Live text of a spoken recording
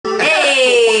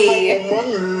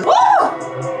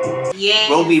Yeah.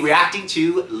 We'll be reacting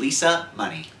to Lisa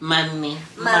Money. Money.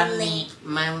 Money.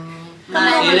 Money.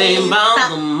 Money. It ain't about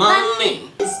the money.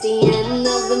 It's the end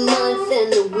of the month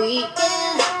and the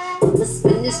weekend. I'ma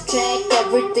spend this track,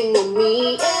 everything on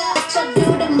me. Yeah. Bitch, I do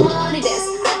the money dance.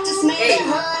 I just made a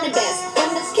honey dance.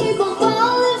 And let's keep on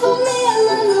falling for me. I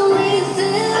love the way it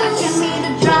feels. I just need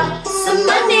to drop some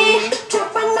money.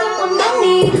 Dropping all my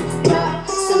money. Drop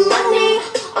some money.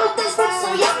 Oh, this looks so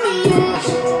yummy.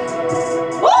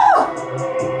 Woo!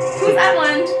 Who's that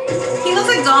one? He looks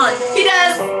like Dawn. He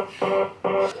does.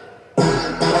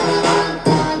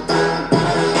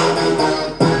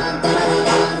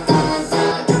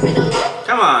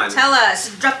 Come on. Tell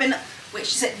us. Dropping. Wait,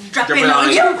 she said dropping Dropping on on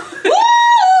you. you. Woo!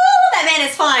 That man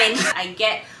is fine. I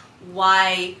get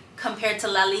why, compared to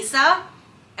Lalisa,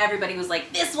 everybody was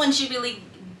like, this one she really,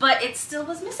 but it still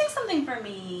was missing something for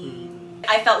me.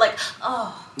 I felt like,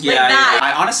 oh, like that.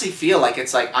 I honestly feel like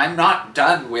it's like I'm not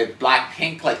done with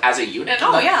BLACKPINK like as a unit. Oh,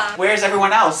 like, yeah. Where's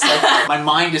everyone else? Like, my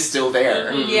mind is still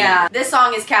there. Yeah, this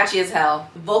song is catchy as hell.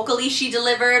 Vocally, she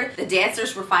delivered. The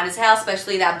dancers were fine as hell,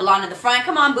 especially that blonde in the front.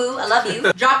 Come on, boo, I love you.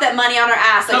 Drop that money on her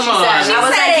ass, like Come she on. said. She I was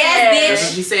like, That's yes,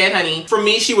 what she said, honey. For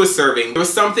me, she was serving. There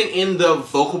was something in the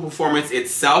vocal performance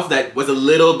itself that was a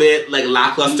little bit like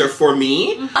lackluster for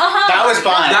me. That was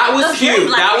fun. That was cute.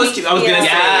 That was cute. I was gonna say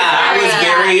that was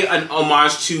very an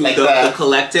homage to Like the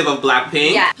collective of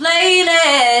BLACKPINK. Yeah.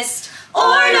 Playlist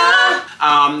or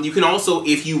not. You can also,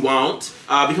 if you want,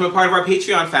 become a part of our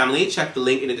Patreon family. Check the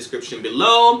link in the description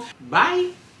below.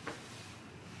 Bye.